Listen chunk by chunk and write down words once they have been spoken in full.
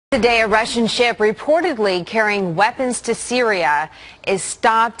Today, a Russian ship reportedly carrying weapons to Syria is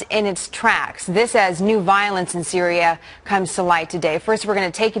stopped in its tracks. This as new violence in Syria comes to light today. First, we're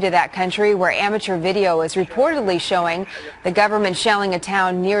going to take you to that country where amateur video is reportedly showing the government shelling a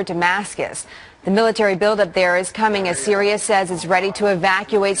town near Damascus. The military buildup there is coming as Syria says it's ready to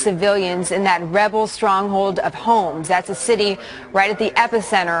evacuate civilians in that rebel stronghold of Homs. That's a city right at the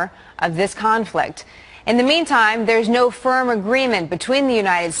epicenter of this conflict. In the meantime, there's no firm agreement between the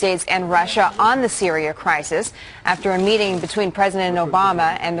United States and Russia on the Syria crisis after a meeting between President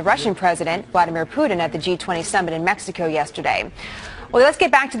Obama and the Russian President Vladimir Putin at the G20 summit in Mexico yesterday. Well, let's get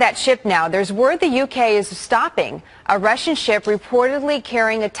back to that ship now. There's word the UK is stopping a Russian ship reportedly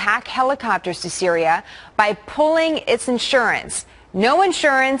carrying attack helicopters to Syria by pulling its insurance. No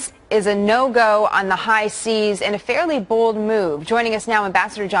insurance is a no-go on the high seas and a fairly bold move. Joining us now,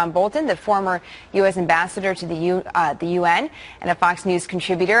 Ambassador John Bolton, the former U.S. ambassador to the UN and a Fox News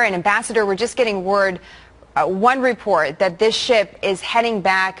contributor. And Ambassador, we're just getting word, one report, that this ship is heading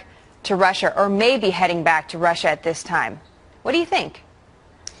back to Russia or may be heading back to Russia at this time. What do you think?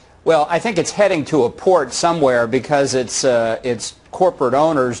 Well, I think it's heading to a port somewhere because its corporate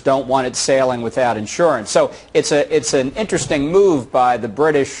owners don't want it sailing without insurance. So it's an interesting move by the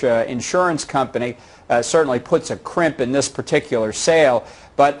British insurance company. Certainly puts a crimp in this particular sale,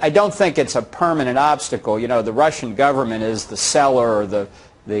 but I don't think it's a permanent obstacle. You know, the Russian government is the seller or the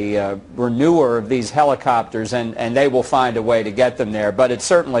renewer of these helicopters, and they will find a way to get them there. But it's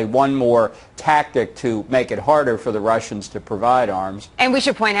certainly one more tactic to make it harder for the Russians to provide arms. And we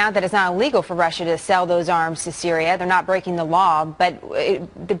should point out that it's not illegal for Russia to sell those arms to Syria. They're not breaking the law, but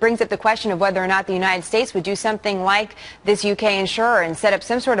it brings up the question of whether or not the United States would do something like this UK insurer and set up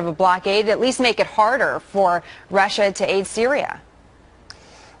some sort of a blockade, at least make it harder for Russia to aid Syria.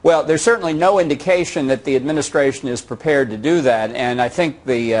 Well, there's certainly no indication that the administration is prepared to do that, and I think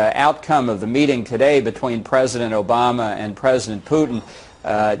the outcome of the meeting today between President Obama and President Putin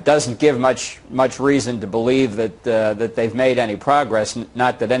doesn't give much reason to believe that they've made any progress,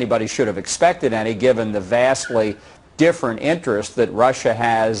 not that anybody should have expected any, given the vastly different interest that Russia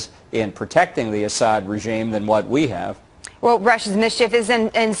has in protecting the Assad regime than what we have. Well, Russia's mischief is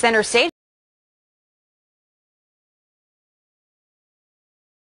in center stage.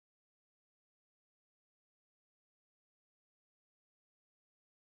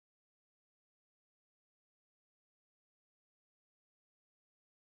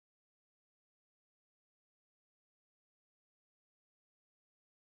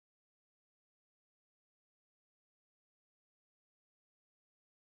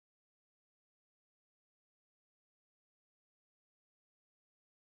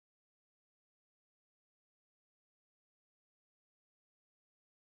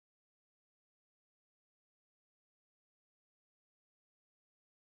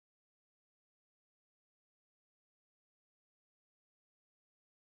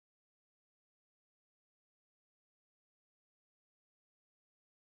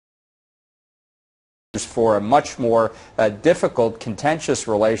 For a much more difficult, contentious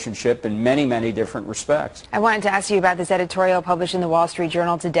relationship in many, many different respects. I wanted to ask you about this editorial published in the Wall Street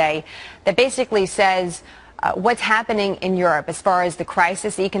Journal today that basically says what's happening in Europe as far as the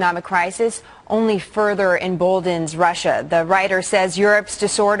crisis, the economic crisis, only further emboldens Russia. The writer says Europe's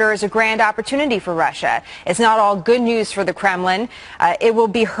disorder is a grand opportunity for Russia. It's not all good news for the Kremlin. It will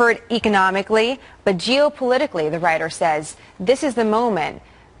be hurt economically, but geopolitically, the writer says, this is the moment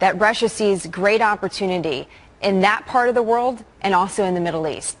that Russia sees great opportunity in that part of the world and also in the Middle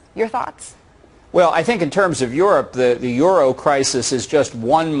East. Your thoughts? Well, I think in terms of Europe, the euro crisis is just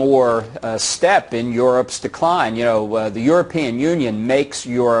one more step in Europe's decline. You know, the European Union makes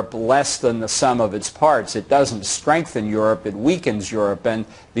Europe less than the sum of its parts. It doesn't strengthen Europe, it weakens Europe, and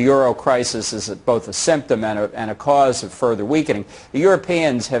the euro crisis is both a symptom and a cause of further weakening. The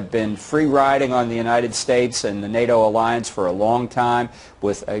Europeans have been free riding on the United States and the NATO alliance for a long time,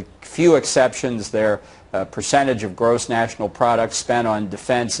 with a few exceptions. Their percentage of gross national product spent on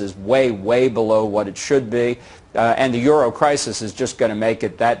defense is way, way below what it should be. And the euro crisis is just going to make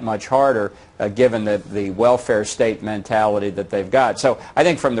it that much harder, given the welfare state mentality that they've got. So I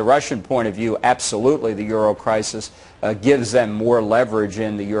think from the Russian point of view, absolutely the euro crisis gives them more leverage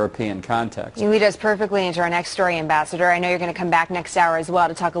in the European context. You lead us perfectly into our next story, Ambassador. I know you're going to come back next hour as well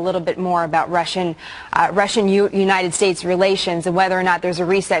to talk a little bit more about Russian-United States relations and whether or not there's a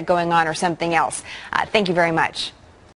reset going on or something else. Thank you very much.